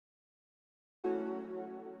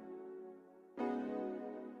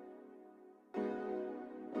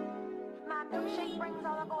milkshake brings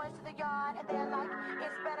all the boys to the yard, and they're like,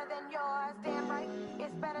 it's better than yours. Damn right,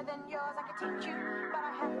 it's better than yours. I could teach you, but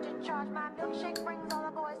I have to charge. My milkshake brings all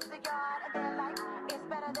the boys to the yard, and they're like, it's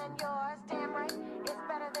better than yours. Damn right, it's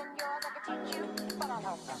better than yours. I could teach you, but I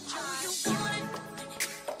have to charge. You want it?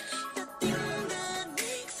 The thing that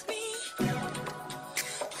makes me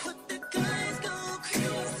what the guys go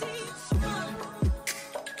crazy for.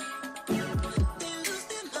 They lose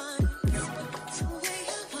their minds the way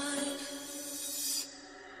I want it.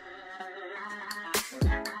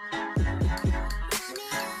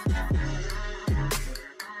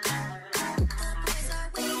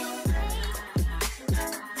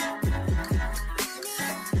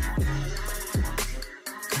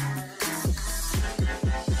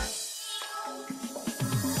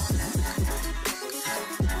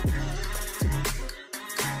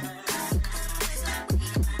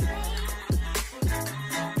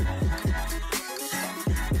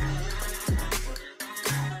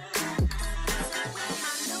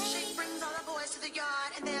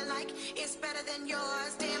 It's better than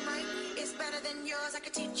yours, damn right. It's better than yours. I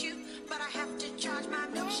could teach you, but I have to charge. My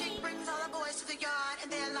milkshake brings all the boys to the yard,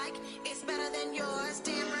 and they're like, it's better than yours,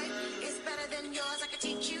 damn right. It's better than yours. I could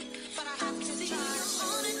teach you, but I have to charge.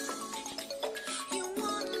 You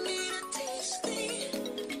want me to teach the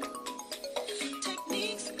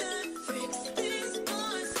techniques that fix these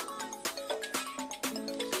boys.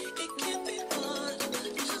 It can't be hard,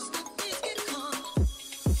 just let me get caught.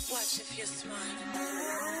 Watch if you're smart.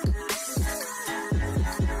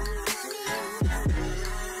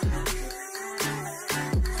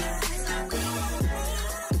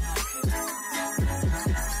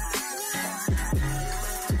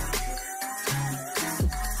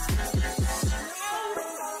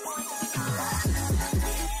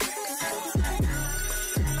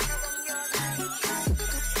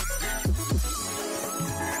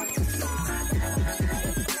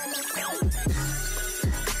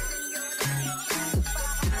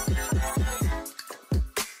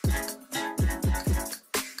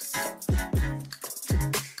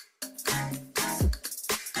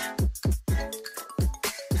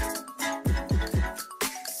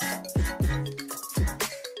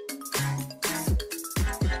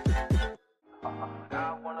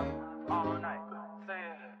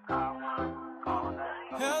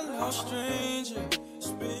 Hello, stranger.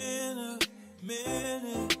 It's been a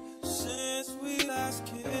minute since we last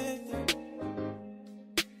kicked it.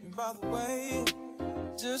 And by the way,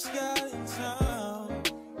 just got in town.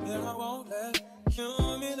 Then I won't let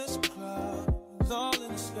cumulus clouds all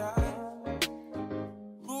in the sky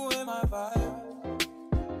ruin my vibe.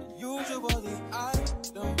 Usually I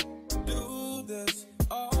don't do this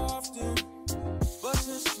often, but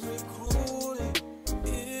since recruiting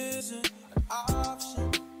isn't an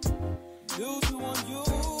option due to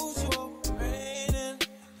unusual rain and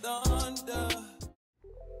thunder.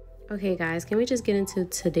 Okay guys, can we just get into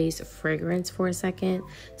today's fragrance for a second?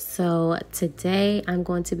 So today I'm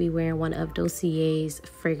going to be wearing one of Dossier's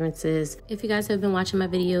fragrances. If you guys have been watching my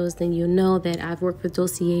videos, then you know that I've worked with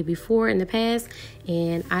Dossier before in the past,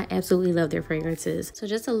 and I absolutely love their fragrances. So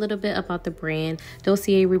just a little bit about the brand.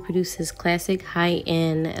 Dossier reproduces classic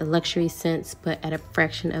high-end luxury scents, but at a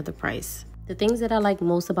fraction of the price. The things that I like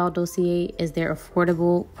most about Dossier is their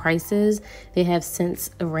affordable prices. They have scents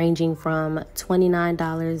ranging from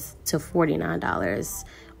 $29 to $49,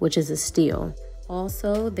 which is a steal.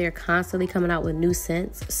 Also, they're constantly coming out with new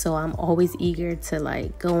scents, so I'm always eager to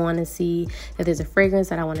like go on and see if there's a fragrance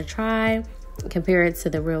that I want to try, compare it to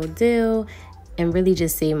the real deal, and really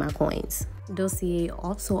just save my coins. Dossier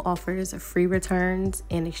also offers free returns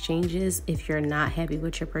and exchanges if you're not happy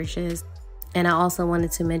with your purchase. And I also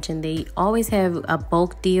wanted to mention they always have a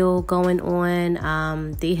bulk deal going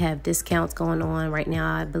on. They have discounts going on right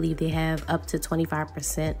now. I believe they have up to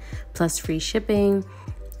 25% plus free shipping.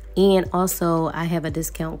 And also I have a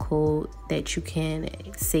discount code that you can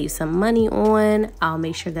save some money on. I'll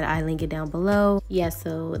make sure that I link it down below. Yeah,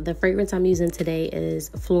 so the fragrance I'm using today is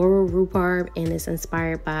Floral Rhubarb, and it's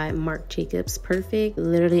inspired by Marc Jacobs Perfect.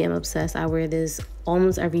 Literally, I'm obsessed. I wear this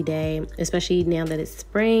almost every day, especially now that it's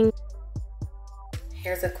spring.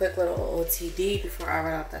 Here's a quick little OTD before I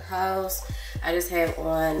run out the house. I just have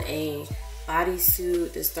on a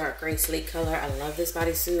bodysuit, this dark gray slate color. I love this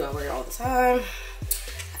bodysuit. I wear it all the time.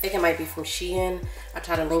 I think it might be from Shein. I'll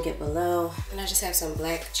try to link it below. And I just have some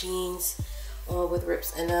black jeans on with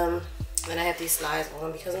rips in them. And I have these slides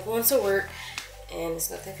on because I'm going to work, and it's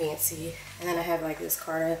nothing fancy. And then I have like this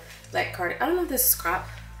black cardigan. I don't know if this is crop,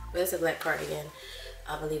 but it's a black cardigan.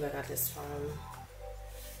 I believe I got this from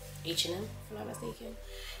H&M, if I'm not mistaken.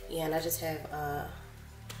 Yeah, and I just have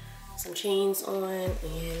some chains on,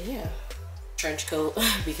 and yeah, trench coat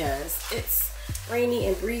because it's rainy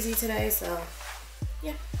and breezy today. So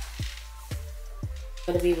yeah, I'm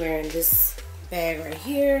gonna be wearing this bag right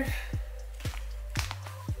here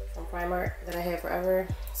from Primark that I had forever.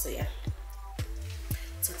 So yeah,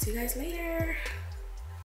 talk to you guys later.